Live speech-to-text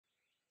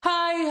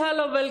Hi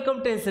hello welcome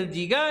to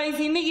SLG guys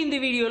இன்னைக்கு இந்த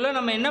வீடியோவில்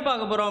நம்ம என்ன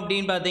பார்க்க போகிறோம்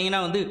அப்படின்னு பார்த்தீங்கன்னா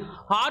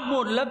ஹார்ட்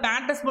மோடில்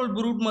பேண்டஸ்மல்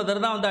ப்ரூட்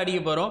மதர் தான்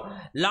அடிக்க போகிறோம்.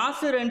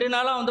 லாஸ்ட் 2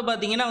 நாளாக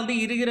பார்த்தீங்கன்னா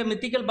இருக்கிற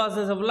மித்திக்கல்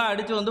பாசஸ் ஃபுல்லாக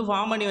அடித்து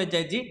ஃபார்ம் பண்ணி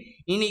வச்சாச்சு.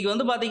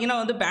 இன்னைக்கு பார்த்தீங்கன்னா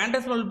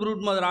பேண்டஸ்மல்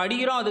ப்ரூட் மதர்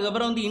அடிக்கிறோம்.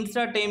 அதுக்கப்புறம்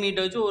இன்ஸ்டா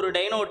டைமிட்ட வச்சு ஒரு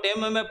டைனோ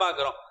டேமுமே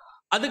பார்க்குறோம்.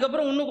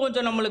 அதுக்கப்புறம் இன்னும்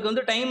கொஞ்சம்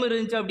நம்மளுக்கு டைம்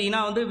இருந்துச்சு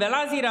அப்படின்னா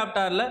வெலாசி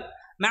ராப்டாரில்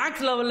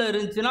மேக்ஸ் லெவலில்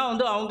இருந்துச்சுன்னா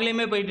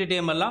அவங்களையுமே போயிட்டு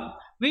டேம் பண்ணலாம்.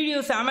 வீடியோ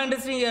செம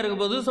இன்ட்ரெஸ்டிங்காக இருக்க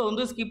போது. ஸோ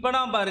ஸ்கிப்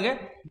பண்ணாமல் பாருங்கள்.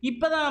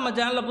 இப்போ தான் நம்ம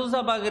சேனலில்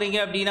புதுசாக பார்க்குறீங்க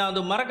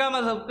அப்படின்னா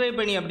மறக்காமல் சப்ஸ்கிரைப்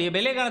பண்ணி அப்படியே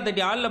பெல்லைக்கான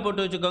தட்டி ஆளில்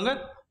போட்டு வச்சுக்கோங்க.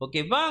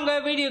 ஓகே வாங்க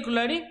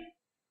வீடியோக்குள்ளாடி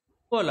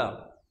போகலாம்.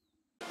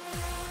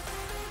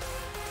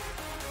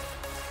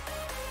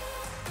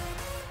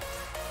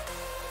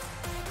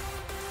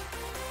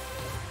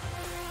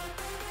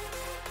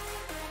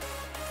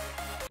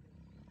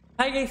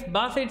 ஹாய் கைஸ்,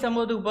 பாஸ் சைட்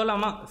சம்பவத்துக்கு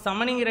போகலாமா?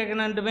 சம்மனிங்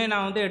ரெக்கனண்ட்டுமே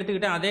நான்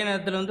எடுத்துக்கிட்டேன். அதே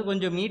நேரத்தில்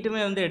கொஞ்சம்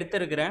மீட்டுமே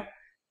எடுத்துருக்கிறேன்.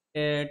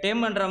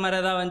 டேம் பண்ணுற மாதிரி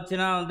ஏதாவது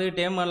வந்துச்சுன்னா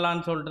டேம்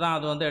பண்ணலான்னு சொல்லிட்டு தான்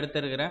அது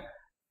எடுத்துருக்கிறேன்.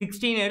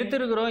 16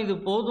 எடுத்துருக்குறோம். இது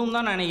போதும்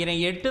தான்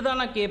நினைக்கிறேன். 8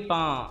 தானே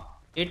கேட்பான்.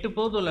 8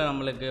 போதும் இல்லை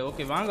நம்மளுக்கு.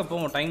 ஓகே வாங்க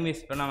போவோம், டைம்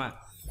வேஸ்ட் பண்ணாமல்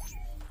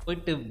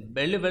போயிட்டு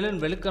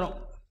வெளுன்னு வெளுக்கிறோம்.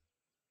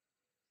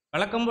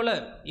 வழக்கம் போல்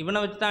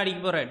இவனை வச்சு தான்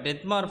அடிக்க போகிறேன்.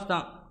 டெத் மார்க்ஸ்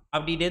தான்.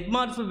 அப்படி டெத்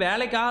மார்க்ஸ்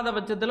வேலைக்கு ஆகாத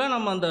பட்சத்தில்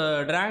நம்ம அந்த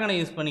ட்ராகனை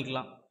யூஸ்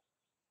பண்ணிக்கலாம்.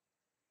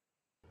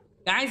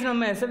 காய்ஸ்,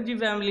 நம்ம எஸ்எல்ஜி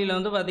ஃபேமிலியில்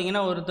பார்த்தீங்கன்னா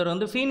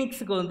ஒருத்தர்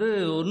ஃபீனிக்ஸுக்கு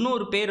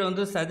இன்னொரு பேர்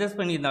சஜஸ்ட்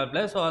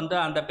பண்ணியிருந்தாப்புல. ஸோ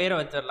அந்த பேரை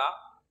வச்சிடலாம்.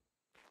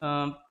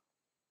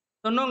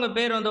 சொன்னவங்க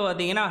பேர்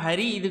பார்த்தீங்கன்னா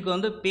ஹரி.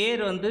 இதுக்கு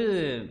பேர்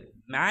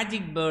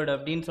மேஜிக் பேர்டு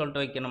அப்படின்னு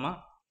சொல்லிட்டு வைக்கணுமா?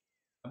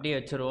 அப்படியே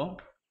வச்சுருவோம்.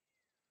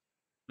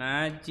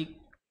 மேஜிக்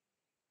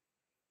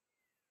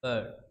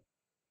பேர்டு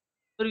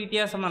ஒரு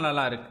வித்தியாசமாக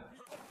நல்லா இருக்கு.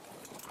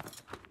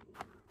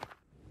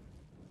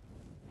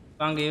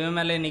 வாங்க இவன்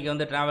மேலே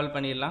இன்றைக்கி ட்ராவல்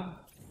பண்ணிடலாம்.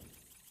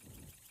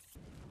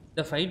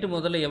 இந்த ஃபைட்டு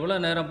முதல்ல எவ்வளோ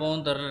நேரம்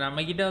போகும் தெரியல.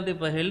 நம்மக்கிட்ட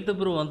இப்போ ஹெல்த்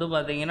ப்ரூவ்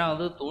பார்த்தீங்கன்னா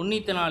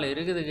 94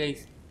 இருக்குது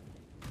கைஸ்.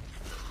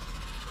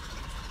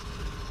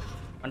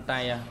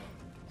 வந்துட்டாயா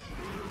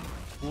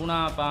பூனா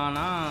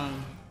பானா?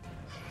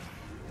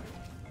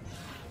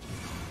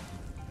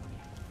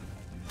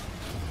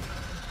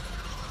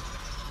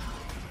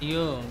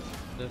 ஐயோ,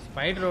 இந்த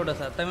ஸ்பைடரோட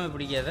சத்தமே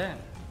பிடிக்காத.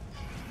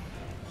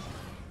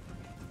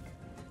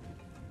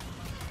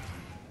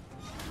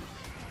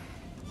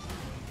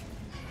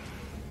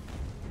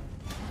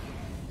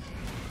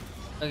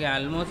 ஓகே,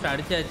 ஆல்மோஸ்ட்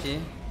அடிச்சாச்சு.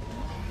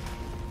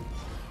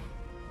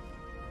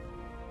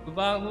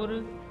 பாகூர்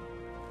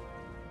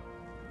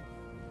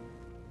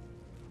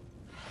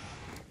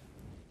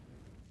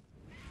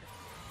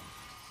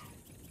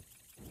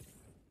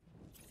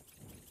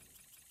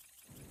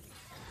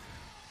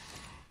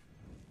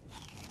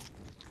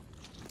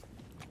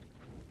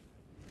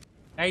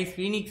கைஸ்,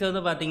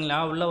 ஃபீனிக்ஸ் பார்த்தீங்களா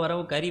உள்ள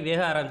வரவு கறி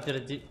வேக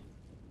ஆரம்பிச்சிருச்சு.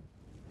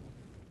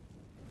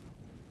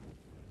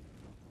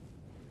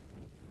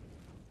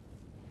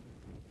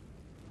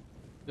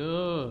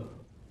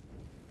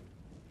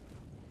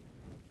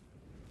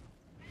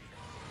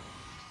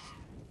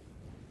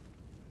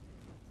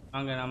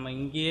 வாங்க நம்ம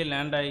இங்கேயே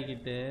லேண்ட்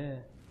ஆகிக்கிட்டு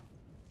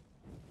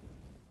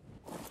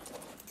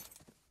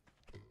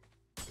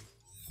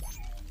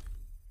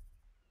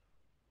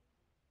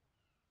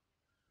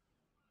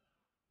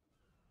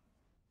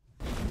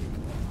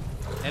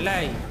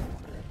எலாய்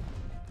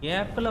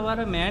ஏப்பில்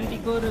வர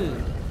மேண்டிக்கோரு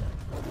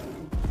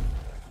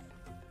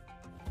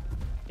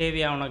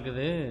தேவையா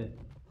உனக்குது?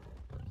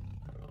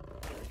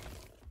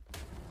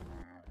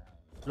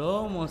 ஸ்லோ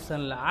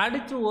மோஷனில்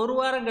அடித்து ஒரு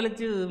வாரம்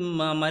கழித்து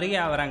மறிய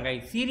ஆகிறாங்க.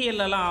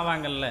 சீரியல்லாம்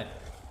ஆவாங்கல்ல.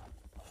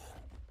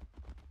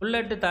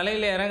 புல்லட்டு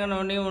தலையில்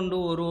இறங்கினோடனே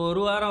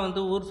ஒரு வாரம்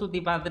ஊர் சுற்றி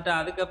பார்த்துட்டு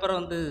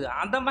அதுக்கப்புறம்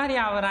அந்த மாதிரி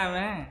ஆகிறான்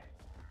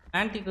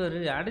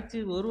ஆன்டிகோரு. அடித்து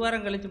ஒரு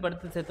வாரம் கழித்து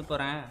படுத்து செத்து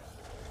போகிறேன்.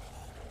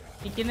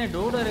 இன்னைக்கு என்ன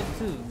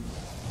டோடோரெக்ஸு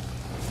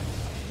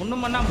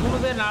ஒன்றும் பண்ணால் 3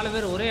 பேர் 4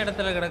 பேர் ஒரே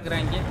இடத்துல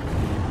கிடக்குறாங்க.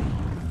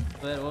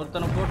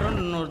 ஒருத்தனை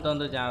போட்டுறோன்னு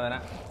இன்னொருத்தன்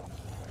சாவறேன்.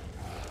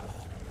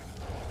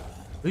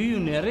 ஐயோ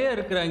நிறைய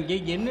இருக்கிறாங்க.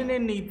 என்னன்னு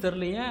இன்னைக்கு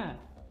தெரியலையா?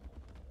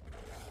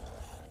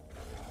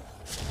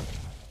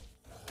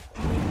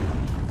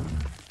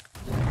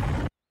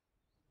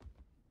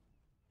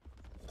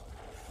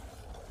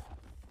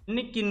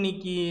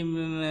 இன்னைக்கு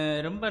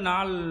ரொம்ப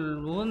நாள்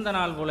உகந்த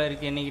நாள் போல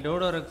இருக்கு. இன்னைக்கு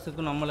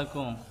டோடோரெக்ஸுக்கும்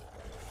நம்மளுக்கும்.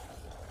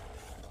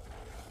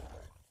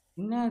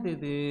 என்னது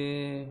இது?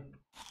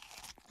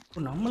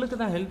 நம்மளுக்கு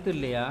தான் ஹெல்த்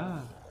இல்லையா?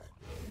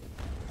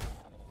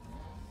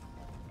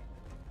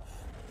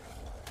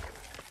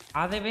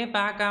 அதவே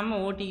பார்க்காம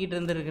ஓட்டிக்கிட்டு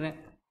இருந்துருக்கிறேன்.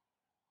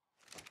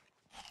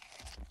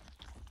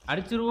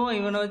 அடிச்சிருவோம்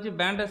இவனை வச்சு.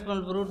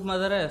 பேண்டஸ்மல் ஃப்ரூட்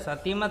மதரை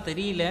சத்தியமாக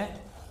தெரியல.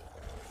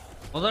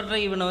 முதல்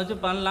ட்ரை இவனை வச்சு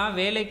பண்ணலாம்.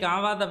 வேலைக்கு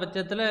ஆகாத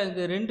பட்சத்தில்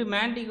 2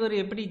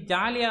 மேண்டிகோர் எப்படி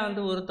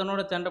ஜாலியாக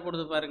ஒருத்தனோட சண்டை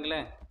போடுது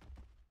பாருங்களேன்.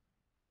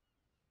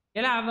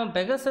 ஏன்னா அவன்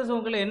பெகசஸ்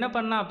உங்களை என்ன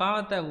பண்ணா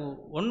பாவத்தை.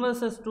 1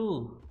 vs 2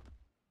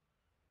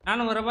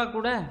 நானும் வரவா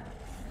கூட.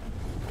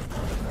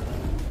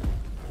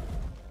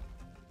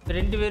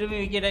 2 பேருமே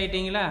விக்கெட்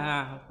ஆகிட்டீங்களா?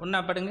 ஒன்றா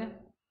படுங்க.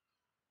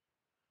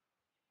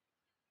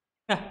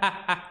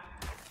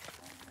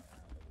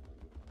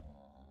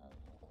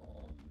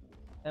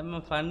 நம்ம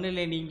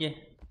ஃபன்னில் நீங்கள்.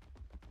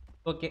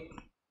 ஓகே,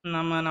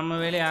 நம்ம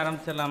வேலையை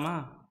ஆரம்பிச்சிடலாமா?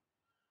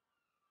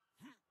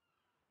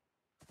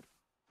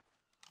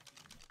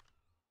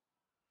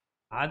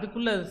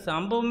 அதுக்குள்ளே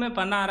சம்பவமே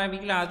பண்ண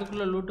ஆரம்பிக்கல,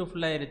 அதுக்குள்ளே லூட்டு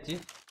ஃபுல்லாகிருச்சு.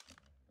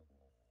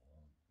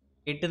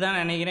 8 தான்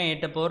நினைக்கிறேன்,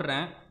 8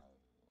 போடுறேன்.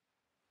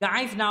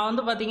 காய்ஸ் நான்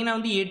வந்து பார்த்தீங்கன்னா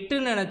வந்து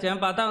 8ன்னு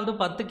நினச்சேன், பார்த்தா வந்து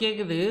 10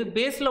 கேட்குது.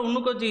 பேஸில்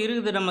இன்னும் கொஞ்சம்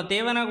இருக்குது, நம்ம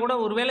தேவைன்னா கூட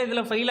ஒருவேளை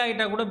இதில் ஃபெயில்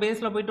ஆகிட்டா கூட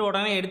பேஸில் போயிட்டு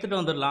உடனே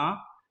எடுத்துகிட்டு வந்துடலாம்.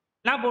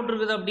 என்ன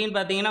போட்டிருக்குது அப்படின்னு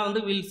பார்த்தீங்கன்னா வந்து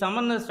will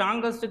Saman the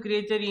strongest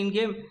creature in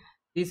game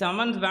the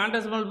summons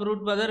வேண்டஸ்மல்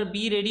fruit mother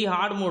be ready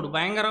heart mode.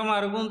 பயங்கரமாக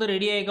இருக்கும், வந்து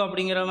ரெடி ஆகிக்கும்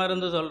அப்படிங்கிற மாதிரி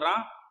வந்து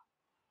சொல்கிறான்.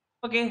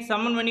 ஓகே,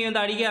 சம்மன் பண்ணி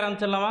வந்து அடிக்க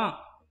ஆரம்பிச்சிடலாமா?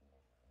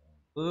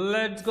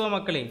 லெட்ஸ் கோ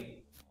மக்களே.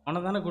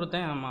 அவனை தானே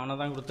கொடுத்தேன், ஆமாம் அவனை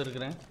தான்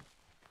கொடுத்துருக்குறேன்.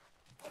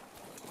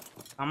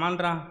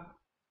 ஆமான்றா,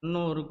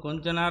 இன்னும் ஒரு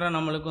கொஞ்ச நேரம்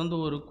நம்மளுக்கு வந்து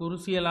ஒரு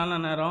குருசியலான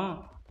நேரம்.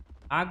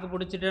 ஆக்கு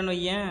பிடிச்சிட்டேன்னு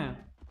வையேன்,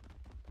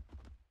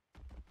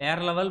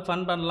 வேறு லெவல்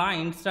ஃபன் பண்ணலாம்.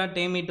 இன்ஸ்டா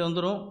டேமிட்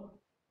வந்துடும்.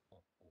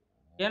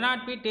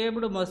 cannot be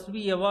tamed must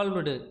be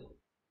evolved.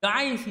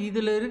 Guys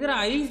இதில் இருக்கிற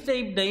ஐஸ்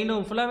டைப் டைனோ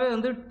ஃபுல்லாகவே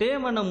வந்து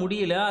டேம் பண்ண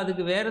முடியல,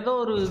 அதுக்கு வேறு ஏதோ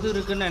ஒரு இது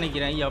இருக்குன்னு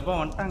நினைக்கிறேன். எப்போ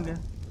வந்துட்டாங்க?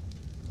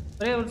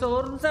 ஒரே ஒரு நிமிஷம்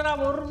ஒரு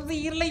இல்லை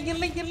இல்லை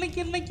இல்லை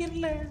இல்லை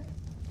இல்லை.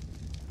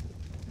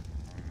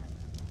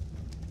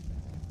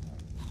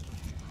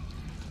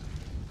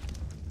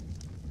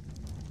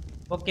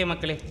 ஓகே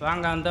மக்களே,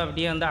 வாங்க வந்து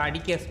அப்படியே வந்து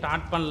அடிக்க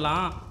ஸ்டார்ட்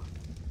பண்ணலாம்.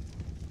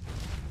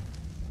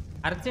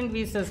 அர்ஜென்ட்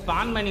பீஸை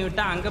ஸ்பான் பண்ணி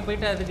விட்டா அங்கே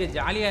போயிட்டு அதுக்கு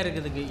ஜாலியாக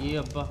இருக்குதுக்கு.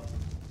 ஐயோப்பா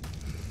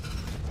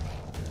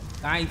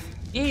காய்ஸ்,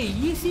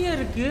 ஈஸியாக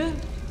இருக்கு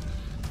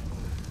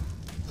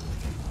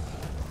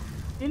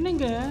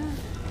என்னங்க?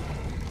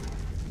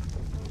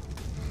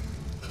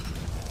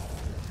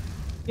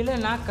 இல்லை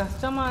நான்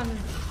கஷ்டமாக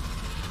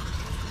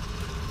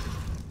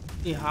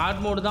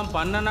ஹார்ட் மோடு தான்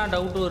பண்ணனா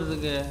டவுட்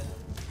வருதுங்க.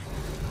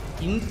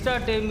 இன்ஸ்டா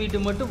டேமிட்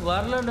மட்டும்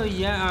வரலன்னு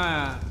ஏன்?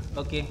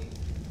 ஓகே,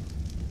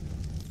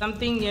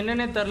 சம்திங்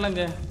என்னன்னே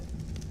தெரிலங்க.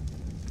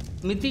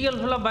 மித்திகள்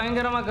ஃபுல்லாக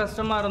பயங்கரமாக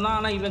கஷ்டமாக இருந்தான்,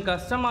 ஆனால் இவன்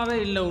கஷ்டமாகவே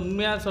இல்லை.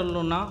 உண்மையாக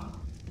சொல்லணுன்னா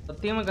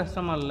சத்தியமாக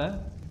கஷ்டமாக இல்லை.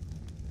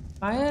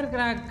 ஃபயர்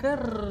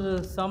கிராக்கர்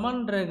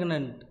சமன்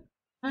ரெகனன்ட்.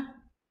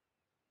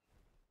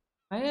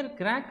 ஃபயர்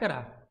கிராக்கரா?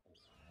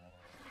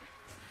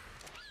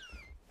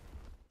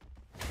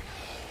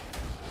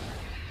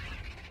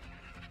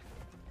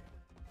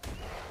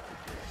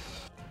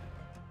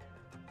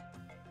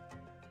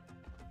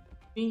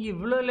 நீங்கள்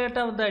இவ்வளோ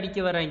லேட்டாக வந்து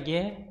அடிக்க வராங்க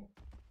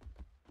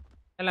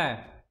இல்லை?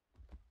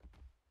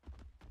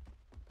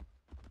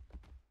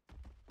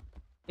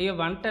 ஐயோ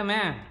வந்துட்டமே.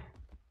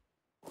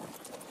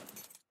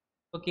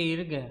 ஓகே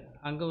இருங்க,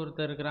 அங்கே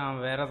ஒருத்தர் இருக்கிறான்,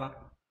 அவன் வேற தான்.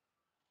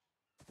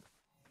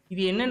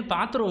 இது என்னன்னு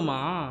பார்த்துருவோமா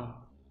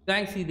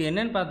காய்ஸ்? இது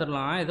என்னன்னு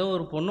பார்த்துடலாம். ஏதோ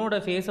ஒரு பொண்ணோட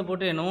ஃபேஸை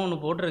போட்டு என்னவோ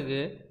ஒன்று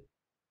போட்டிருக்கு.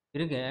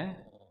 இருங்க,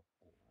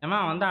 ஏம்மா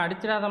வந்து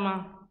அடிச்சிடாதம்மா.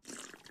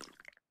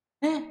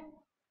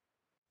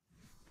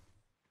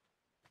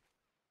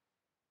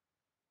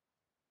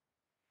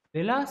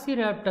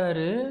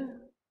 வெலாசிராப்டாரு,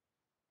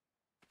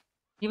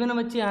 இவனை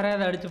வச்சு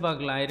யாரையாவது அடிச்சு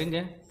பார்க்கலாம். இருங்க,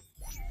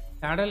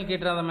 கடல்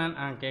கேட்டுறாத மேன்.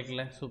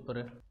 கேட்கல,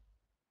 சூப்பரு.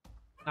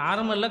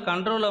 நார்மலில்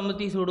கண்ட்ரோல்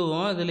அமுத்தி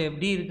சுடுவோம், இதில்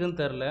எப்படி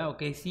இருக்குன்னு தெரில.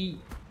 ஓகே சி,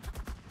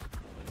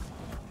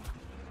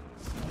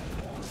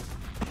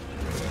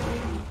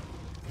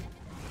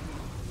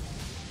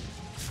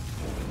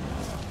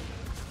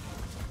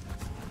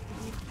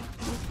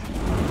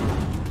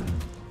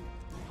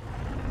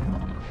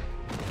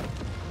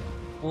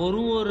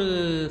 ஒரு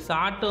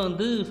ஷாட்டு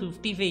வந்து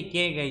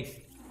 55K கைஸ்.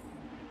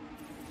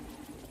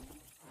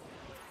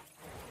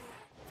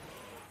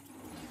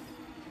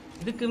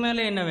 இதுக்கு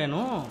மேலே என்ன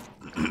வேணும்?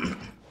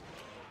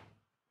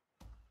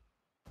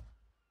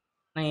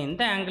 நான்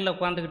எந்த ஆங்கிளில்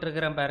உட்காந்துக்கிட்டு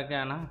இருக்கிறேன் பாருங்க.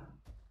 ஆனால்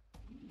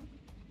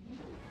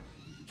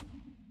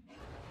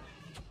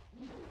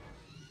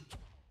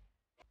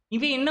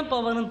இவன் என்ன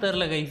பவர்னு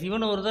தெரில கைஸ்.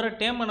 இவனை ஒரு தடவை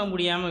டேம் பண்ண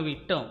முடியாமல்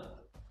விட்டோம்.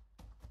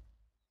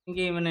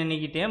 இங்கே இவனை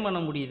இன்னைக்கு டேம்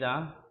பண்ண முடியுதா?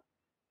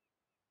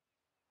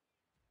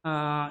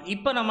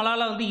 இப்போ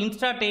நம்மளால் வந்து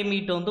இன்ஸ்டா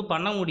டேமிட் வந்து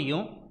பண்ண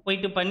முடியும்.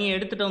 போயிட்டு பண்ணி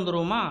எடுத்துகிட்டு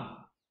வந்துடுவோமா?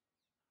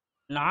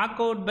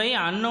 Knock out by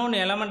unknown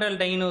elemental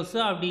டைனோஸு,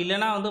 அப்படி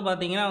இல்லைனா வந்து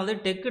பார்த்தீங்கன்னா வந்து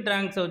டெக்கு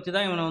ட்ராங்க்ஸை வச்சு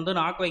தான் இவனை வந்து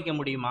நாக் வைக்க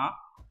முடியுமா?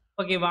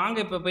 ஓகே வாங்க,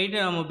 இப்போ போயிட்டு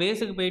நம்ம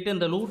பேஸுக்கு போயிட்டு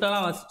இந்த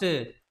லூட்டெல்லாம் வச்சுட்டு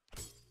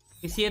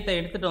விஷயத்தை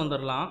எடுத்துகிட்டு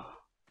வந்துடலாம்.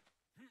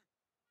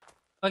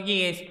 ஓகே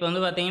கேஸ், இப்போ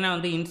வந்து பார்த்தீங்கன்னா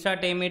வந்து இன்ஸ்டா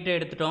டேமிட்டு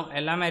எடுத்துட்டோம்,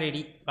 எல்லாமே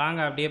ரெடி.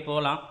 வாங்க அப்படியே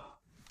போகலாம்.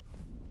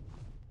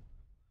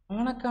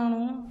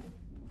 வணக்கானும்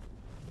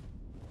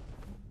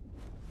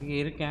இங்கே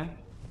இருக்கேன்.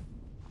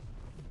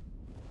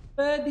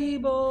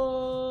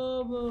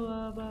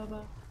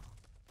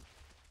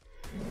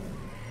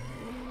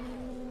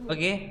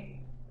 ஓகே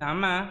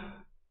ஆமாம்,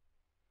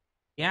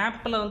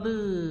 கேப்பில் வந்து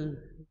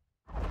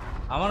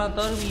அவனை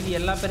தவிர மீதி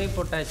எல்லா பேரையும்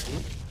போட்டாச்சு.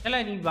 இல்லை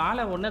நீ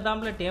வாழை ஒன்று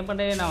தாம்பில் டேம்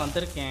பண்ணே நான்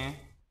வந்திருக்கேன்.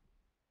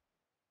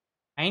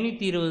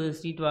 520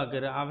 ஸ்ட்ரீட்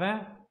வாக்கர், அவன்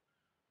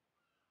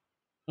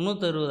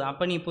 360.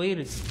 அப்போ நீ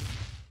போயிரு.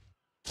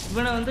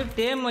 இவனை வந்து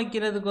டேம்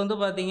வைக்கிறதுக்கு வந்து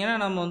பார்த்திங்கன்னா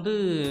நம்ம வந்து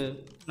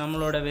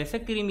நம்மளோட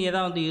விஷக்கிருமியை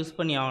தான் வந்து யூஸ்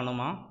பண்ணி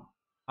ஆகணுமா?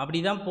 அப்படி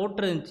தான்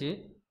போட்டிருந்துச்சு.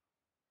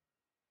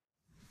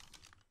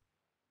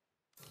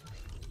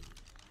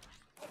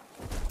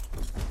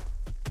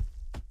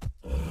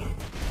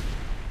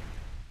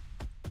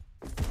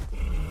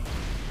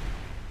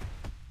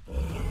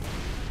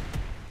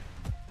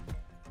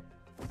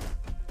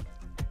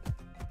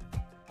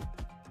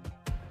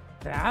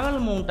 ட்ராவல்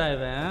மவுண்ட்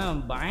ஆயிவேன்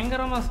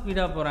பயங்கரமாக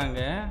ஸ்பீடாக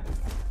போகிறாங்க.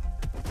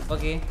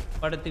 ஓகே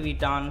படுத்து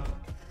விட்டான்.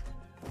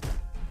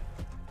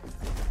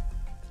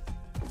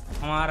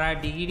 हमारा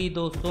டிகிரி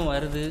தோஸ்தும்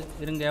வருது.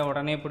 இருங்க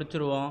உடனே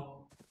பிடிச்சிருவோம்.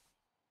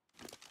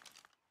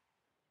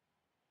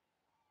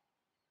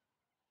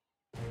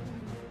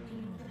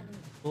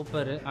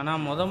 சூப்பர்.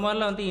 ஆனால்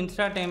முதல்ல வந்து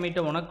இன்ஸ்டா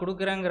டைமிட்ட உனக்கு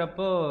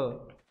கொடுக்குறேங்கிறப்போ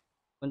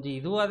கொஞ்சம்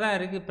இதுவாக தான்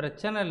இருக்குது.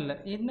 பிரச்சனை இல்லை.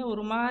 என்ன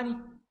ஒரு மாதிரி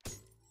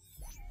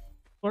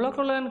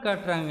குளக்குளன்னு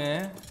காட்டுறாங்க.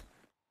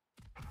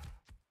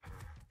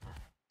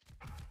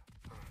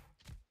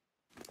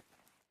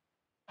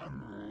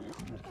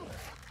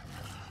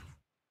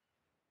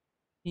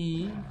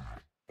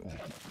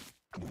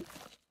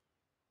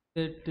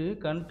 செட்டு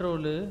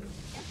கண்ட்ரோலு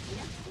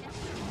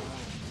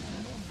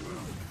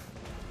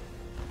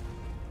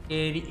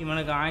சரி.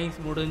 இவனுக்கு ஆயுஸ்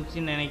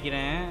முடிஞ்சுன்னு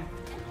நினைக்கிறேன்.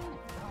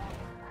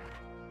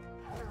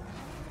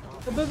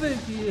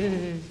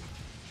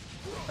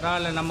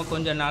 பரவாயில்ல நம்ம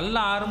கொஞ்சம் நல்ல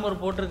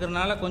ஆர்மர்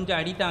போட்டிருக்கிறதுனால கொஞ்சம்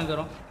அடி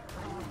தாங்குறோம்.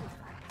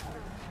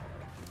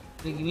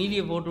 இதுக்கு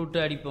மீதியை போட்டு விட்டு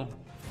அடிப்போம்.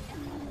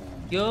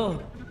 ஐயோ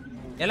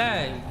ஏல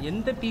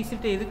எந்த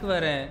பீஸிட்ட எதுக்கு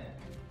வர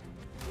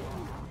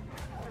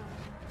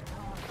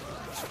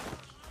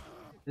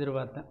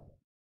எதிர்பார்த்தேன்.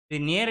 இது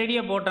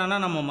நேரடியாக போட்டான்னா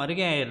நம்ம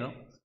மருகே ஆயிடுறோம்.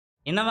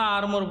 என்னதான்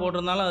ஆர்மர்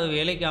போட்டிருந்தாலும் அது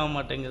வேலைக்கு ஆக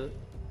மாட்டேங்குது.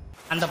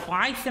 அந்த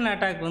பாய்சன்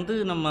அட்டாக் வந்து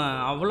நம்ம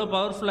அவ்வளோ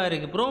பவர்ஃபுல்லாக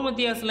இருக்குது.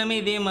 ப்ரோமத்தியாஸ்லையுமே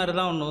இதே மாதிரி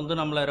தான் ஒன்று வந்து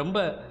நம்மளை ரொம்ப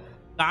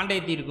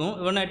காண்டேற்றி இருக்கும்.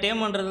 இவனை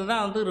டேம் பண்ணுறது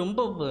தான் வந்து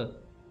ரொம்ப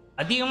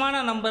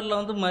அதிகமான நம்பரில்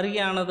வந்து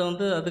மருகே ஆனது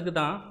வந்து அதுக்கு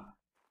தான்.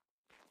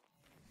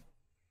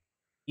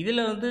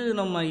 இதில் வந்து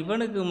நம்ம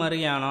இவனுக்கு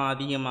மருகே ஆனோம்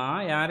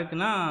அதிகமாக.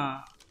 யாருக்குன்னா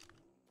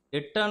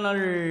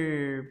எட்டர்னல்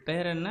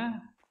பேர் என்ன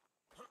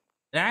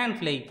ட்ராகன்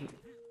ஃப்ளைக்கு.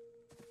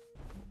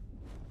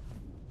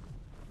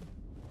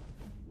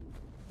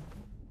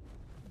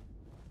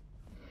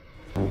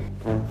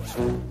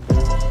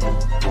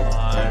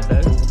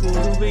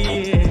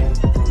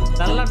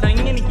 நல்லா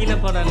டங்கின்னு கீழே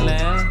போடல.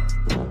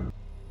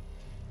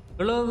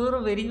 இவ்வளோ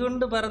தூரம் வெறி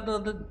கொண்டு பறந்து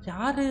வந்து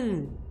யாரு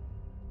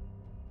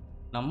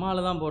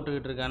நம்மால தான்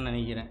போட்டுக்கிட்டு இருக்கான்னு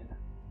நினைக்கிறேன்.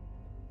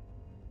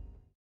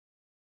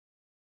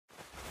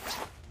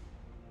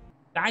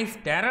 காய்ஸ்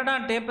டெரடா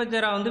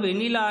டேப்பச்சரா வந்து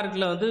வெண்ணிலா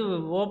ஆர்க்கில் வந்து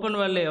ஓப்பன்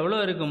வேர்ல்டில் எவ்வளோ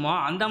இருக்குமோ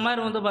அந்த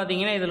மாதிரி வந்து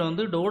பார்த்தீங்கன்னா இதில்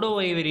வந்து டோடோ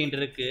வைவரின்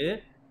இருக்குது.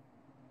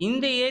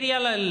 இந்த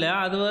ஏரியாவில் இல்லை,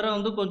 அது வரை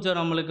வந்து கொஞ்சம்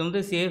நம்மளுக்கு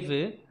வந்து சேஃபு.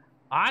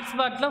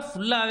 ஹாட்ஸ்பாட்டில்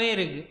ஃபுல்லாகவே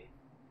இருக்குது.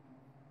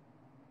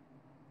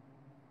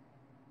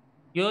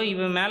 ஐயோ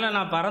இவன் மேலே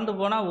நான் பறந்து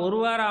போனால் ஒரு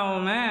வாரம்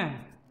ஆகுமே.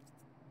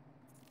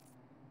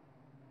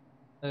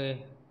 ஓகே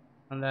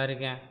அந்த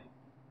இருக்கேன்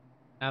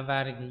நான்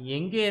பாருங்க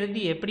எங்கே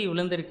இருந்து எப்படி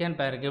விழுந்திருக்கேன்னு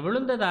பாருங்க.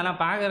 விழுந்தது ஆனால்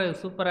பார்க்குறது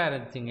சூப்பராக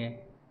இருந்துச்சுங்க.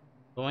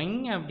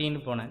 டொயிங் அப்படின்னு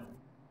போனேன்.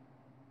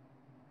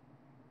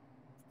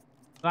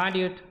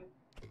 வாடியூட்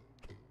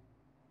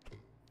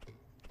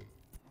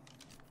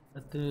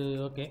அது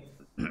ஓகே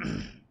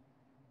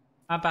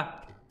ஆப்பா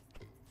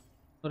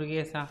ஒரு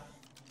கேஸா.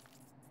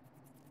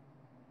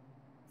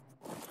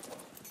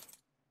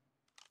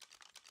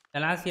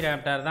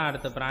 வெலாசிராப்டார் தான்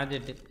அடுத்த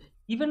ப்ராஜெக்ட்.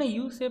 இவனை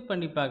யூஸே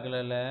பண்ணி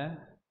பார்க்கல.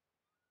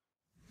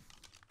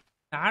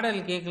 காடல்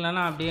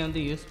கேட்கலன்னா அப்படியே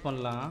வந்து யூஸ்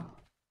பண்ணலாம்.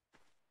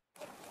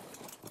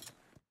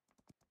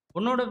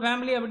 உன்னோட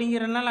ஃபேமிலி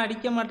அப்படிங்கிறனால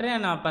அடிக்க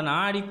மாட்டேன் நான். அப்போ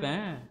நான்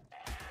அடிப்பேன்.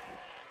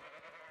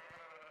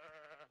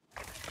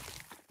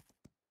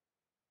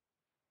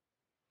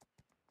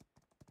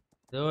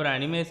 ஏதோ ஒரு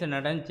அனிமேஷன்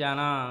நடந்துச்சு,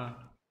 ஆனால்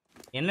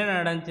என்ன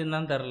நடந்துச்சுன்னு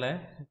தான் தெரில.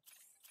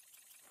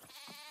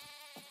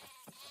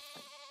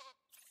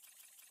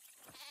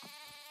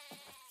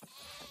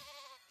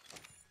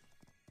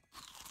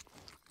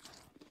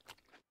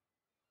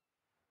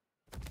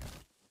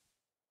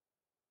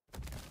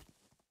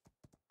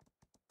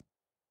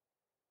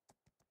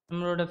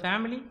 நம்மளோட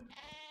ஃபேமிலி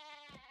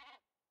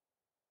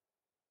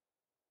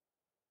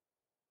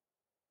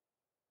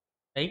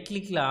ரைட்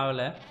கிளிக்கில்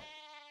ஆகலை,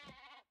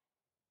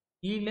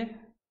 கீழே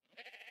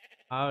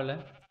ஆகலை.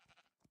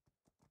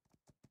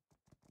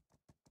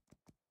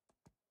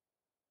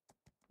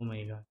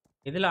 உமைகா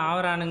இதில்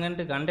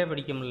ஆவறானுங்கன்ட்டு கண்டே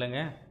படிக்க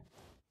முடியலங்க.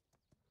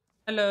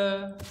 ஹலோ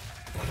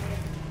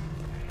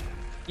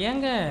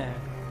ஏங்க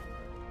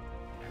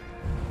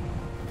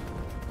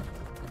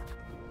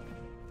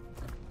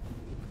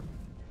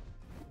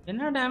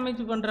என்ன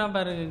டேமேஜ் பண்ணுறான்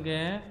பாருங்க.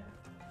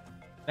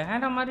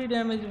 வேற மாதிரி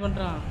டேமேஜ்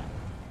பண்ணுறான்.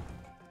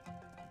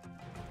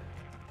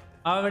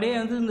 அப்படியே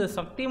வந்து இந்த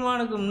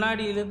சக்திமானுக்கு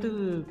முன்னாடி இழுத்து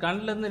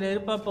கண்ணிலேருந்து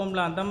நெருப்பா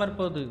போம்ல அந்த மாதிரி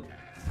போகுது.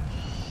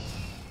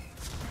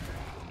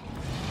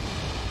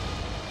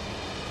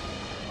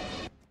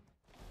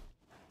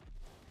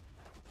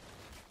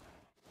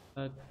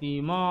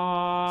 சக்திமான்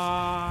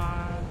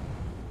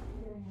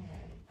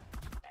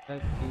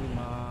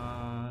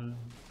சக்திமான்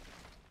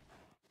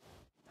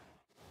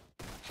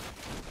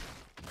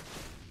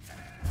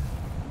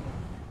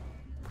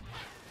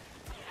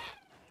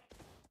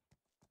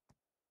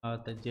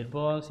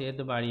ஜெர்போவும்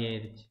சேர்த்து பாடி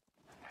ஆயிடுச்சு.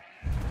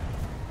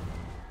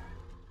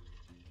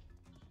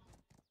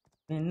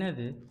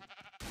 என்னது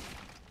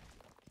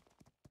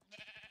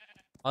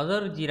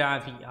அதர்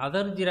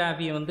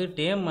ஜிராஃபி வந்து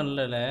டேம்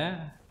பண்ணல.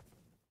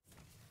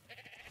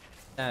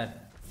 சார்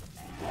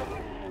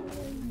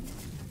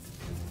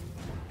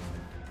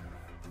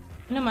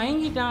என்ன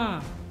மயங்கிட்டான்?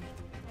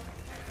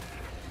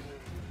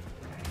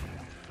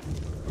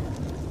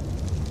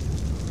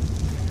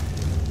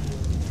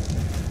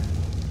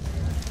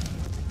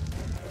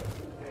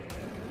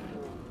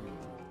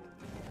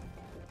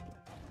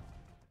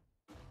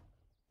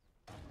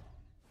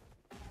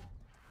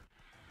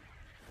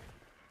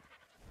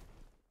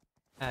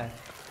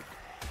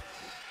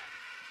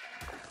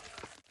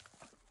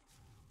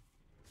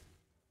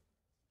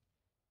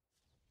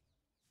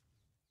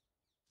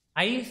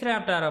 ஐஸ்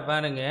ராப்டாரை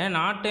பாருங்க,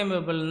 நாட்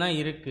டேமபிள் தான்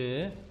இருக்கு.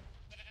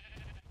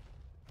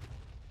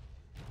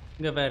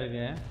 இங்க பாருங்க,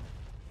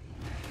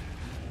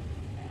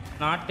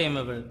 நாட்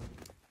டேமபிள்.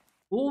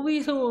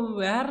 ஓவிஸ்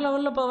வேற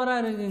லெவல்ல பவரா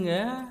இருக்குங்க.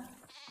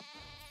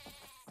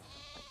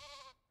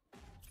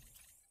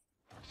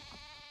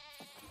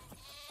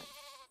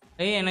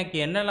 எனக்கு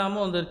என்னெல்லாமோ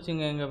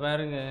வந்துருச்சுங்க. இங்கே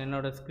பாருங்க,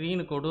 என்னோடய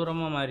ஸ்க்ரீனு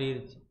கொடூரமாக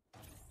மாறிடுச்சு.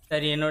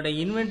 சரி, என்னோடய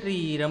இன்வென்ட்ரி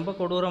ரொம்ப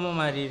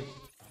கொடூரமாக மாறிடுச்சு.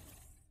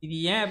 இது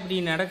ஏன் அப்படி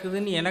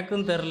நடக்குதுன்னு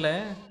எனக்கும் தெரில.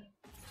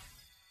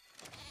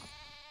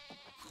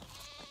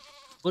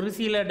 ஒரு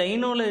சில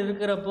டைனோவில்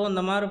இருக்கிறப்போ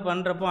இந்த மாதிரி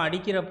பண்ணுறப்போ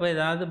அடிக்கிறப்போ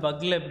ஏதாவது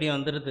பக்கில் இப்படி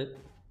வந்துடுது.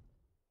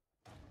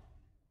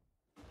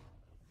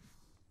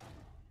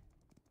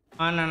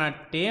 ஆனால் நான்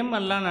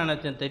டேமெல்லாம்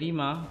நினச்சேன்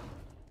தெரியுமா?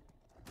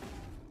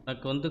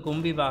 எனக்கு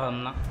கும்பி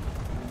பாகம்தான்.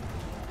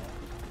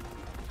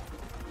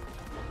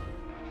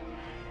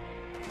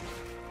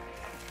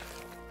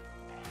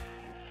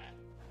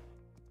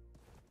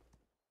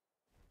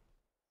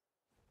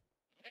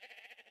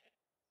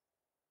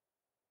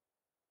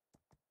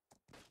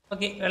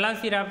 ஓகே,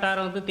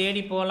 வெலாசிராப்டாரை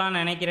தேடி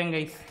போகலான்னு நினைக்கிறேன்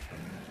கைஸ்.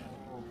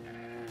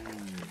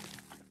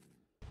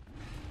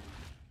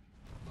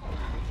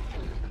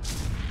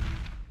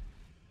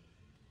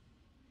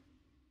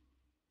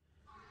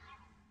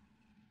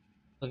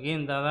 ஓகே,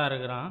 இந்த தான்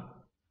இருக்கிறான்.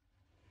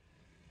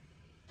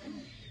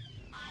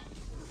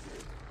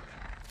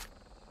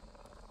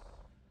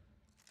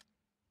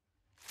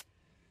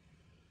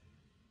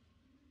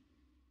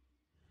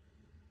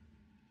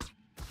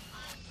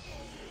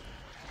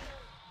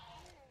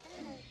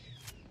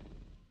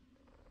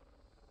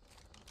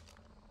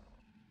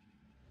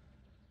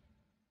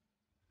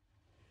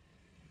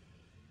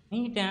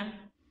 நீங்கிட்டேன்.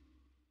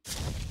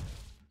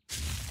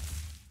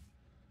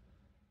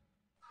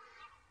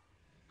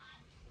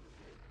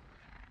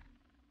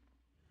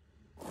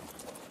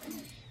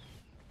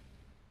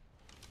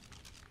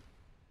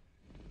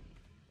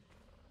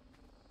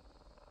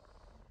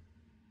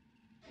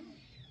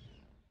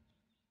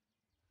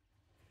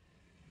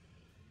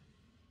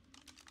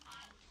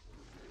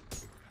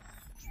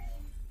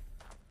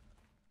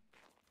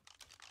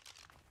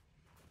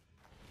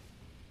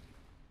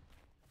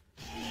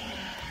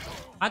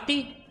 ஆத்தி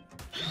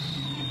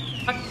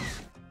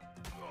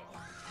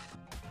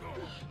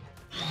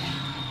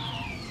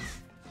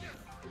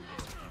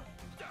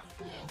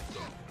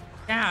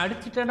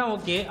அடிச்சிட்டேன்னா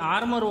ஓகே.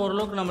 ஆர்மர்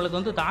ஓரளவுக்கு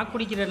நம்மளுக்கு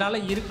தாக்குடிக்கிறதுனால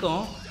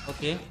இருக்கும்.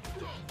 ஓகே,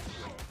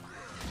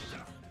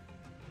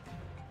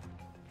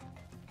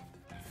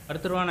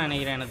 அடுத்துருவான்னு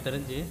நினைக்கிறேன் எனக்கு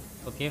தெரிஞ்சு.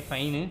 Okay,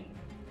 fine.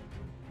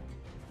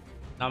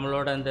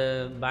 நம்மளோட அந்த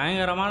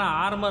பயங்கரமான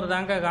ஆர்மர்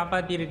தாங்க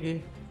காப்பாற்றிருக்கு.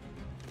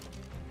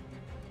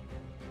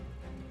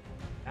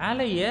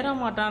 மேலே ஏற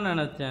மாட்டான்னு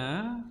நினச்சேன்,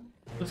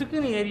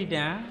 புசுக்குன்னு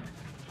ஏறிட்டேன்.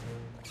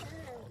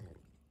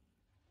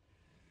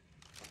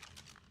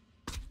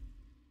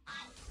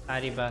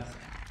 சாரி பாஸ்,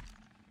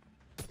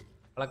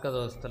 பழக்க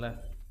தோசத்தில்.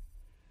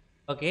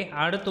 ஓகே,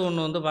 அடுத்து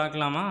ஒன்று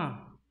பார்க்கலாமா?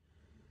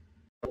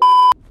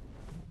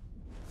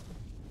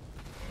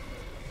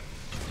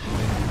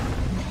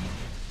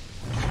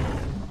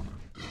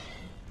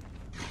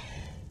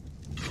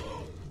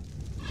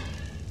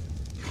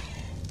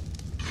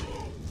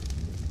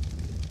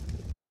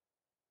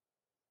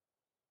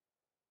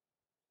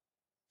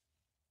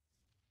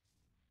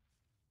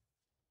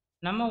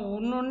 நம்ம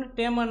ஒன்று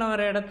டேம் பண்ண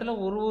வர இடத்துல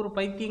ஒரு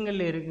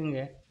பைத்தியங்கள் இருக்குங்க.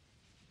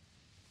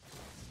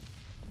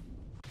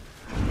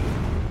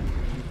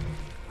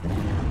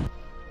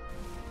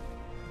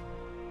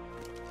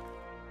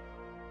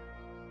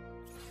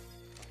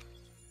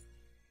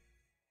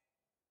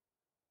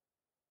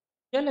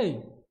 ஏலே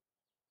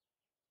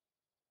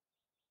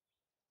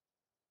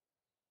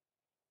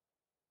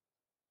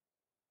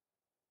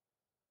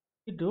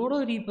டோடோ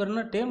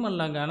ரீப்பர்னா டேம்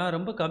பண்ணலாங்க, ஆனால்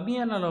ரொம்ப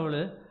கம்மியான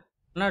லெவலு.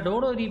 ஆனால்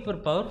டோடோ ரீப்பர்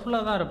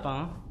பவர்ஃபுல்லாக தான்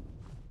இருப்பான்.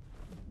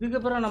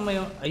 இதுக்கப்புறம் நம்ம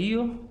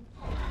ஐயோ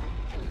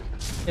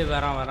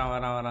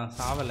வரான்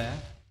சாவலை.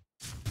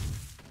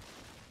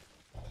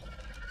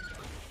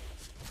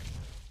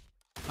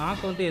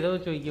 நாக்கு எதை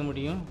வச்சு வைக்க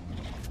முடியும்?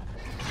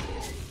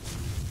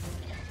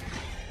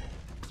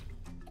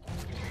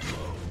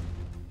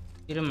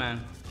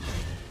 இருமேன்,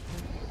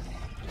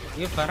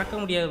 ஐயோ பறக்க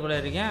முடியாது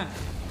போல இருக்கேன்.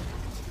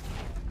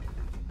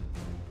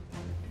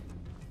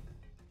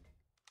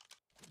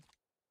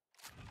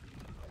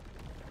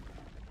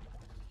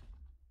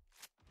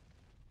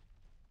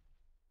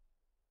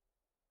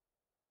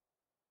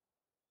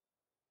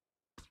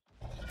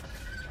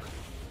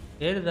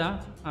 ஏறுதா?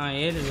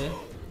 ஏறுது.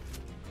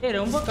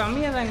 ரொம்ப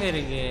கம்மியாக தாங்க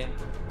இருக்கு.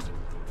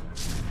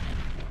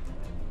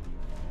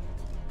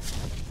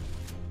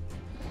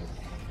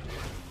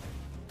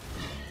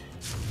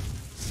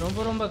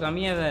 ரொம்ப ரொம்ப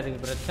கம்மியாக தான்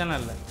இருக்குது, பிரச்சனை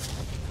இல்லை.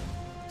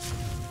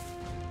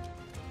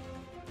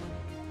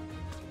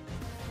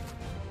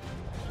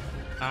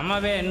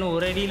 அம்மாவே இன்னும்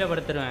ஒரு அடியில்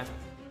படுத்துருவேன்.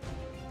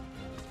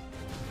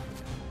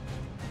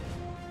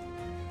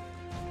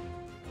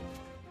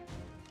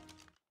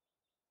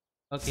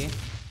 ஓகே.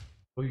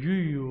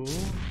 ஐயோ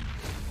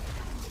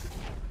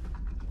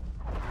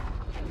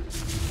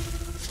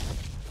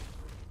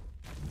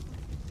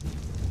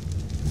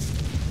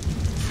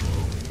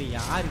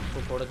யார் இப்போ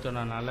போட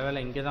சொன்னா? நல்ல வேலை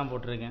இங்கே தான்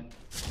போட்டிருக்கேன்.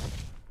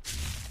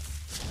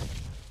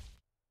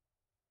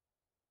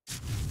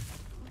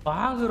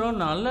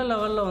 பார்க்குறோம் நல்ல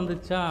லெவலில்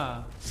வந்துச்சா.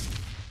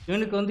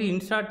 இவனுக்கு வந்து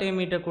இன்ஸ்டா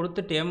டேமீட்டை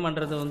கொடுத்து டேம்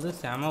பண்ணுறது வந்து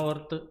செம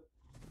ஒர்த்து.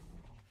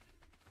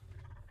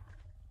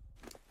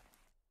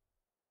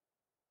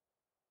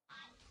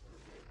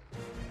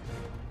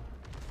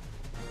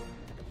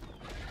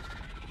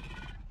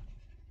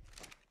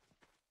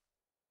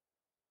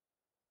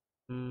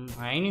 ம்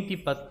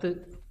 510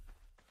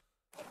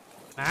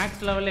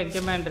 மேக்ஸ் லெவலில்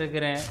எக்கமேண்ட்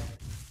இருக்கிறேன்.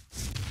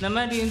 இந்த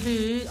மாதிரி வந்து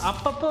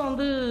அப்பப்போ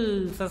வந்து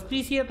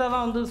சஸ்பீசியஸாக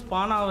தான் வந்து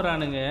ஸ்பான்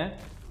ஆகுறானுங்க.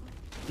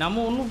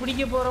 நம்ம ஒன்றும்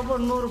பிடிக்க போகிறப்போ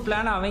இன்னொரு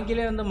பிளான்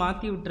அவங்களே வந்து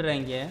மாற்றி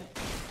விட்டுறாங்க.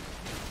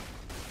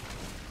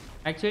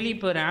 ஆக்சுவலி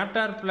இப்போ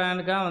ரேப்டார்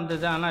பிளானுக்காக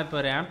வந்தது, ஆனால்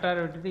இப்போ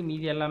ரேப்டாரை விட்டுட்டு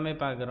மீதி எல்லாமே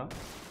பார்க்குறோம்.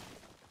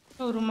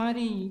 ஒரு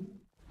மாதிரி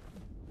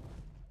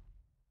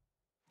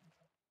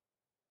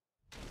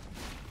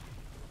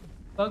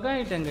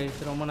பகாயிட்டேங்க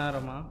ரொம்ப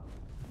நேரமா.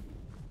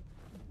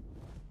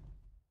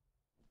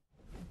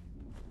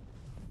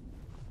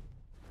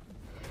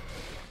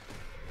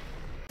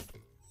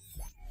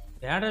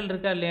 சேடல்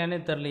இருக்கா இல்லையானே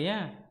தெரிலையே.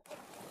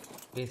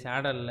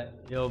 சேடல் இல்லை.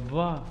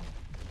 யோப்பா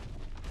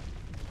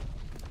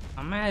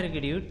அம்மையா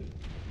இருக்கு டியூட்.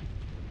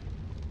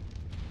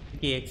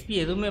 எக்ஸ்பி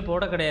எதுவுமே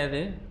போட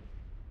கிடையாது.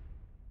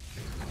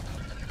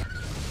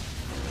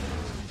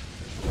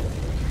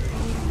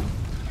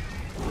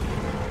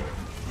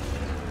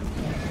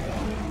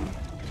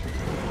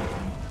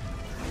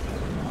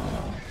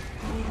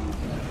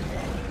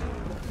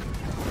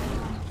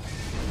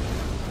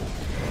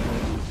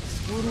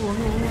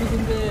 ஒன்று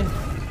ஊடுதுங்க.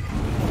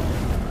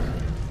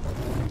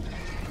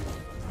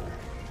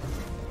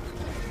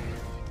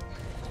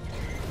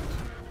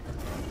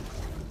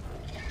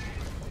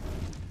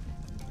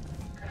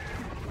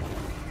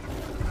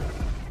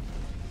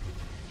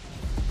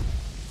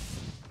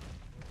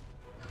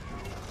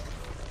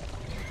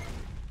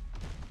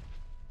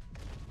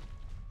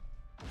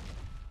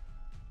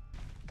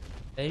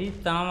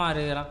 சரித்தனமாக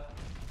இருக்கிறான்.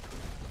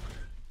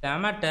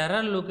 செம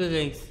டெரர் லுக்கு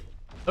கைஸ்.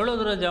 எவ்வளோ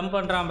தூரம் ஜம்ப்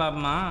பண்ணுறான்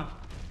பாப்பமா.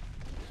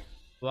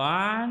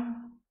 1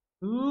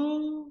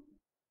 2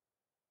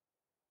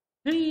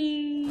 3.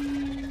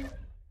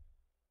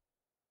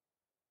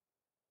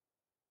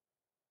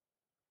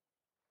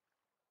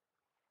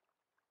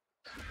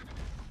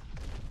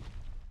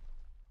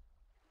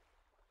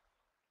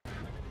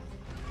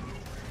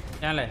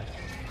 ஏன்ல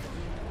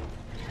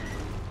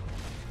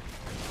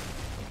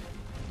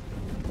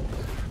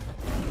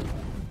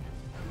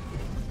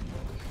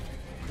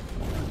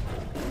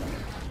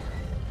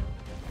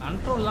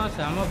கண்ட்ரோல்லாம்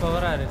செம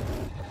பவராக இருக்கு.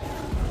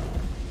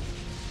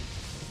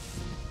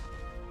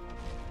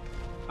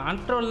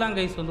 கண்ட்ரோல் தான்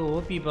கைஸ் வந்து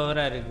ஓபி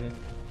பவராக இருக்கு.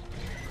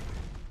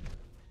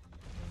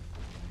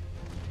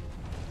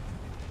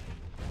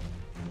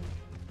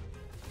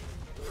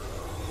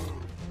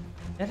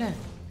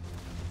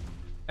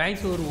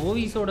 கைஸ் ஒரு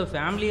ஓவிஸோட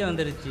ஃபேமிலியே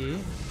வந்துருச்சு.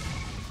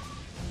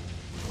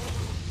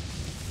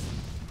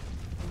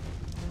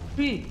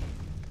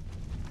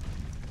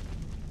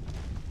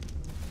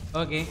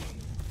 ஓகே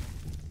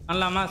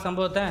பண்ணலாமா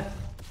சம்பவத்தை?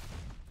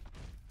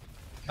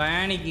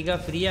 பயானிக்கா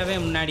ஃப்ரீயாகவே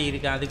முன்னாடி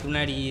இருக்கு, அதுக்கு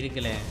முன்னாடி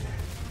இருக்குல்ல.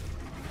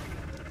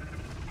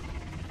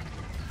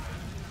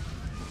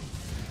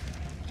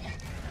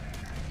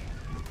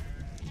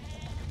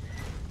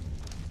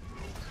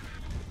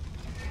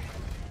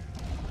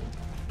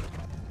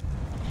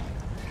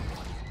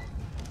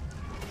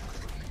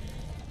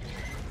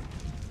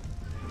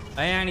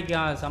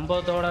 பயானிக்கா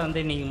சம்பவத்தோட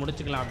வந்து இன்னைக்கு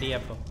முடிச்சுக்கலாம் அப்படியே.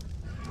 அப்போ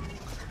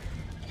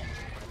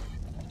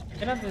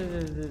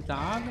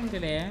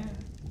ஆளுங்களே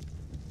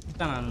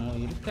நான்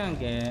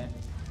இருக்காங்க.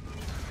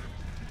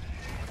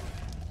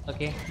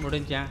 ஓகே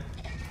முடிஞ்சேன்.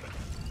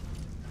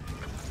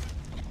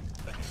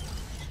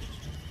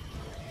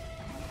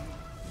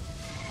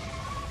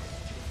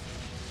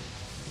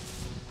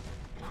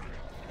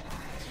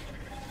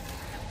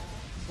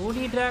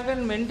 பூடி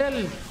dragon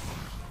mental.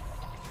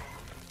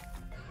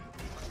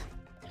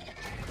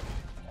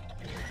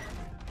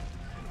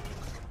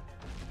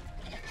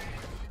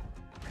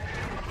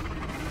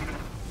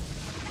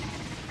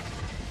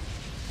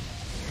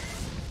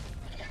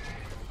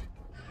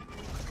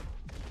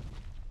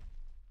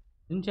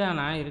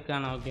 முடிஞ்சானா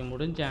இருக்கானா? ஓகே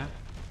முடிஞ்சான்.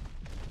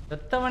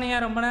 செத்தவனையா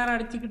ரொம்ப நேரம்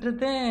அடிச்சுக்கிட்டு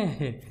இருந்தேன்.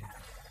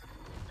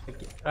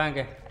 ஓகே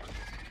வாங்க,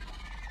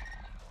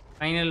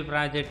 ஃபைனல்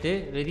ப்ராஜெக்ட்டு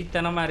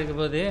வெறித்தனமாக இருக்க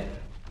போது.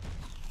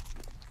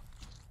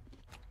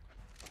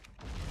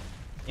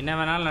 என்ன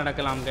வேணாலும்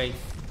நடக்கலாம்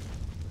கைஸ்.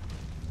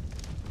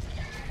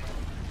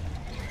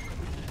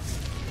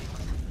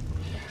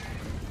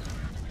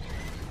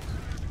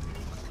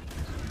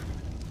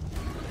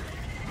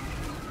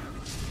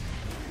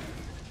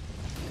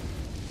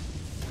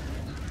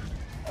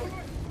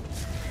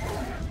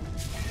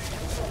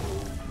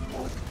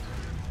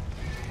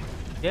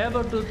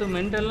 ஏபர் டூத்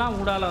மென்டெல்லாம்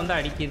ஊடால வந்து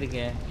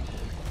அடிக்குதுங்க.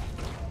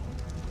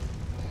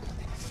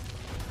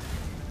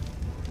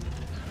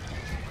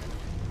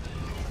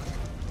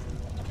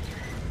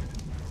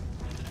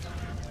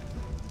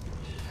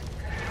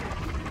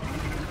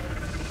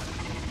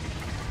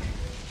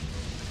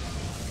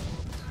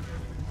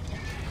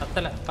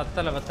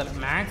 பத்தலை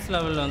மேக்ஸ்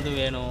லெவலில் வந்து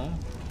வேணும்.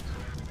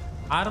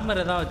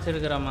 ஆர்மர் எதாவது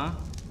வச்சுருக்கிறோமா?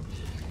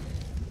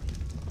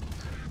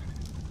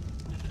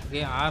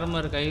 ஓகே,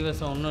 ஆர்மர்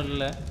கைவசம் ஒன்றும்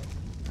இல்லை.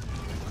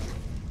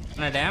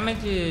 ஆனால்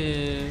டேமேஜ்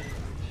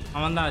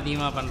அவன் தான்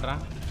அதிகமாக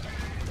பண்ணுறான்.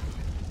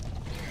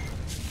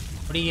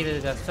 பிடிக்கிறது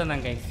கஷ்டம்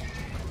தான் கைஸ்.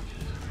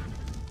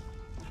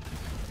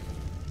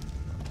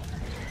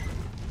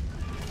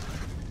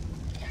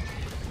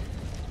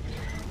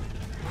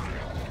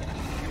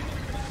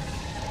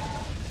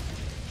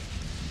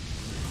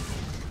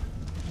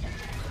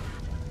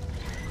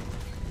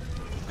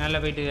 மேலே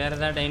போயிட்டு வேறு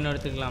ஏதாவது டைனோ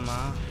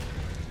எடுத்துக்கலாமா?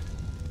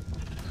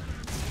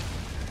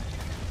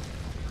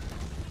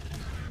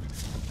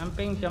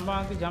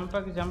 ஜம்பாக்கு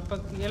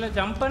எல்லாம்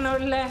ஜம்ப் பண்ண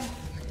இல்லை.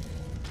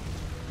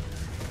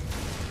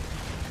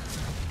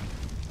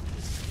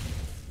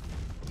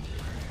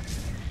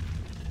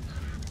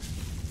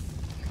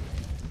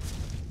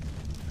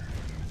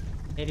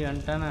 சரி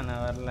வந்துட்டானா?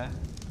 நான் வரல.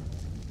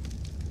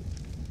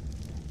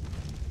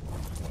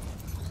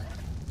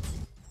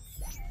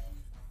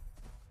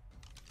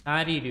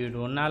 சாரி டியூட்,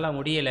 ஒன்றால்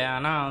முடியலை.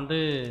 ஆனால் வந்து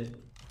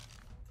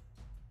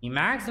நீ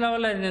மேக்ஸ்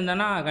லெவலில்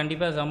இருந்திருந்தானா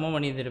கண்டிப்பாக சம்மம்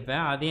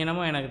பண்ணியிருந்திருப்பேன். அது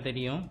என்னமோ எனக்கு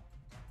தெரியும்.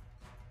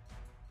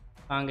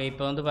 நாங்கள்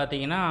இப்போ வந்து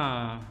பார்த்தீங்கன்னா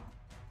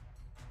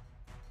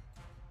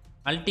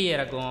அல்ட்டி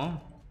இறக்குவோம்.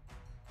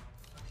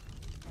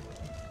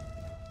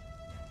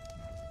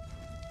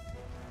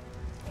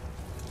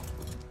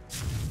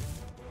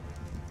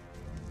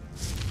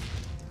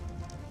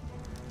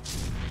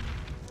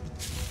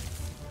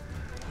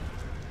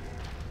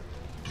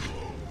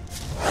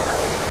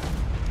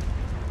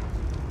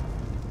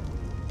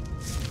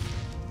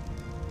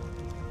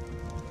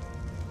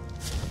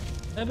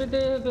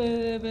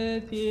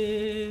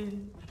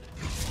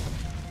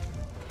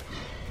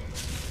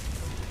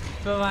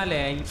 இப்போ வாலே,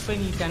 இப்போ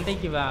நீ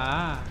சண்டைக்கு வா.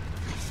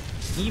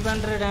 நீ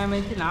பண்ணுற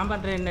டேமேஜ் நான்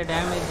பண்ணுற என்ன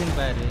டேமேஜ்னு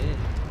பாரு.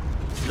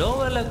 லோ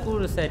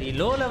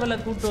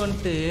லெவலில் கூட்டு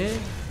வந்துட்டு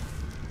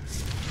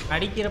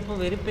அடிக்கிறப்போ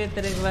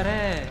வெறுப்பேற்றுறதுக்கு வர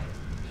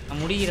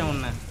நான் முடிகிறேன்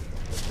உன்னை.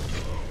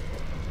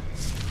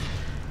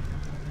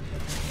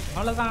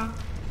 அவ்வளோதான்,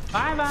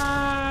 பாய்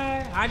பாய்.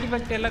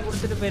 ஆர்டிஃபேக்ட் எல்லாம்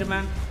கொடுத்துட்டு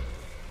போயிருமே.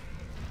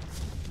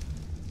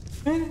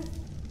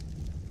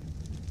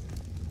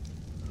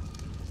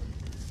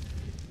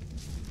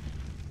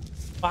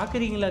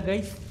 பார்க்குறீங்களா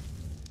கைஸ்?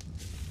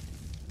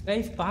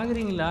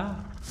 பார்க்குறீங்களா?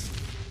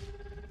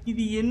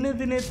 இது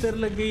என்னதுன்னே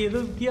தெரிலங்க. ஏதோ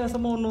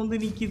வித்தியாசமாக ஒன்று வந்து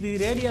நிற்கிது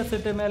ரேடியா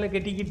செட்டை மேலே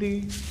கட்டிக்கிட்டு.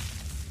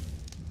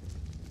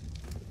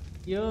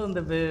 ஐயோ,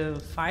 இந்த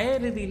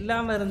ஃபயர் இது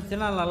இல்லாமல்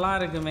இருந்துச்சுன்னா நல்லா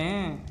இருக்குமே.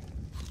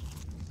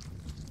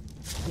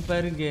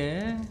 பாருங்க,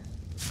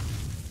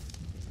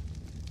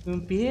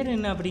 இவன் பேர்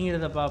என்ன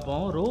அப்படிங்கிறத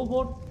பார்ப்போம்.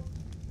 ரோபோட்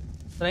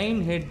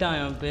ட்ரெயின் ஹெட் தான்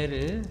என்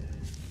பேர்.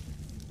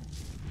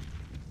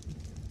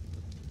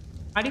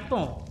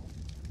 அடிப்போம்.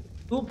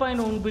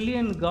 2.1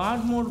 billion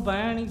God mode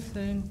Bionic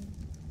sign.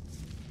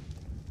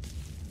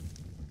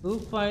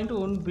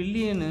 2.1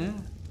 billion.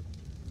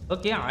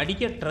 Okay,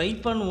 அடிக்க ட்ரை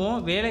பண்ணுவோம்.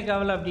 வேலைக்கு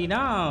ஆகலை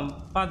அப்படின்னா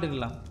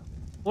பார்த்துக்கலாம்.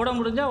 ஓட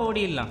முடிஞ்சால்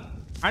ஓடிடலாம்.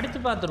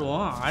 அடித்து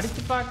பார்த்துருவோம்.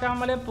 அடித்து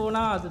பார்க்காமலே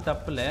போனால் அது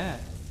தப்பில்லை.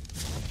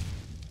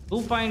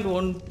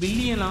 2.1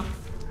 பில்லியனா?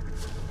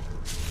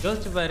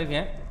 யோசிச்சு பாருங்க.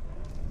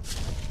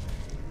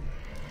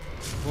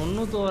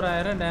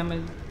 91,000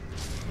 டேமேஜ்.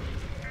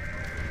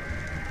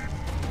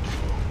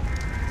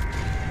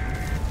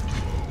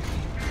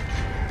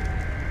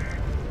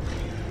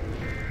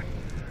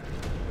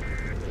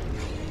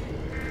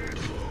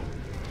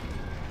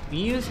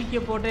 மியூசிக்கை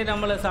போட்டே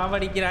நம்மளை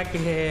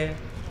சாவடிக்கிறாக்கே.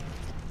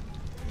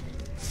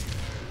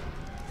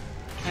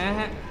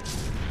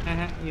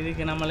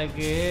 இதுக்கு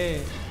நம்மளுக்கு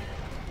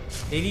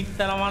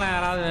வெறித்தனமான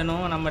யாராவது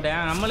வேணும்.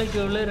 நம்மளுக்கு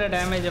விழுகிற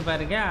டேமேஜை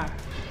பாருங்க,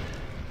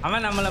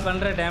 அவன் நம்மளை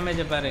பண்ணுற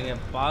டேமேஜை பாருங்க.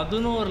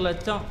 11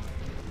 லட்சம்.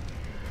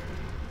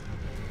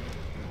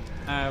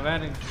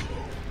 வேறு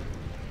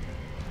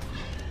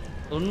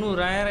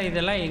 90,000.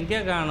 இதெல்லாம்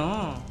எங்கே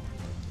காணும்?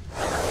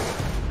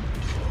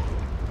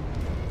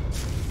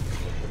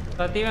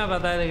 சத்தியமாக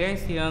பார்த்தாது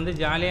கைஸ். இது வந்து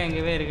ஜாலியாக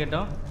எங்கேவே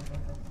இருக்கட்டும்.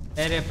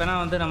 வேறு எப்போனா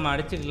வந்து நம்ம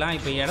அடிச்சுக்கலாம்.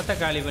 இப்போ இடத்த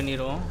காலி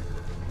பண்ணிடுவோம்.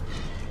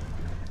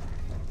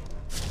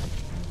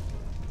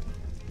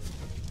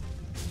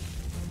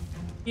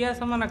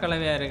 வித்தியாசமான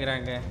கலவையாக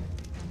இருக்கிறாங்க.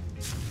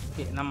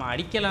 நம்ம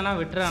அடிக்கலைன்னா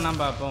விட்டுறானா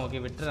பார்ப்போம். ஓகே,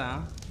 விட்டுறான்.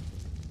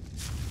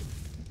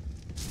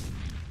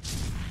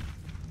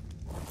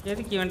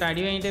 எதுக்கு இவன்ட்டு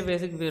அடி வாங்கிட்டே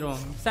பேசிக்கு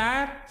போயிடுவோம்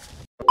சார்.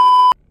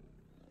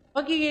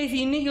 ஓகே கைஸ்,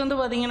 இன்றைக்கி வந்து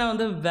பார்த்தீங்கன்னா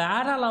வந்து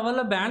வேறு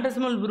லெவலில்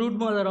பேண்டஸ்மல் ப்ரூட்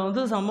மதரை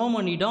வந்து சம்பவம்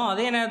பண்ணிட்டோம்.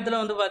 அதே நேரத்தில்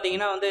வந்து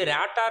பார்த்தீங்கன்னா வந்து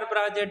ரேட்டார்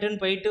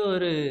ப்ராஜெக்ட்டுன்னு போயிட்டு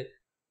ஒரு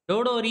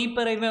டோடோ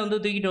ரீப்பரையுமே வந்து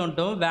தூக்கிட்டு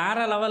வந்துட்டோம்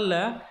வேறு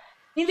லெவலில்.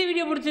 இந்த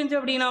வீடியோ பிடிச்சிருந்துச்சு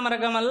அப்படின்னா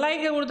மறக்காமல்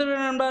லைக்கை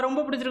கொடுத்துட்டு நண்பா.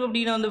 ரொம்ப பிடிச்சிருக்கு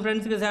அப்படின்னா வந்து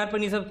ஃப்ரெண்ட்ஸுக்கு ஷேர்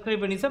பண்ணி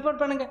சப்ஸ்கிரைப் பண்ணி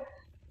சப்போர்ட் பண்ணுங்கள்.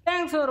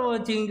 தேங்க்ஸ் ஃபார்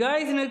வாட்சிங்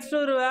காய்ஸ். நெக்ஸ்ட்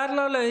ஒரு வேற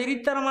லெவலில்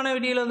வெறித்தரமான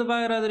வீடியோவில் வந்து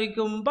பார்க்குறது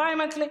வரைக்கும் பாய்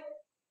மக்களே.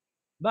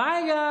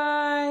 Bye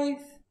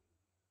guys.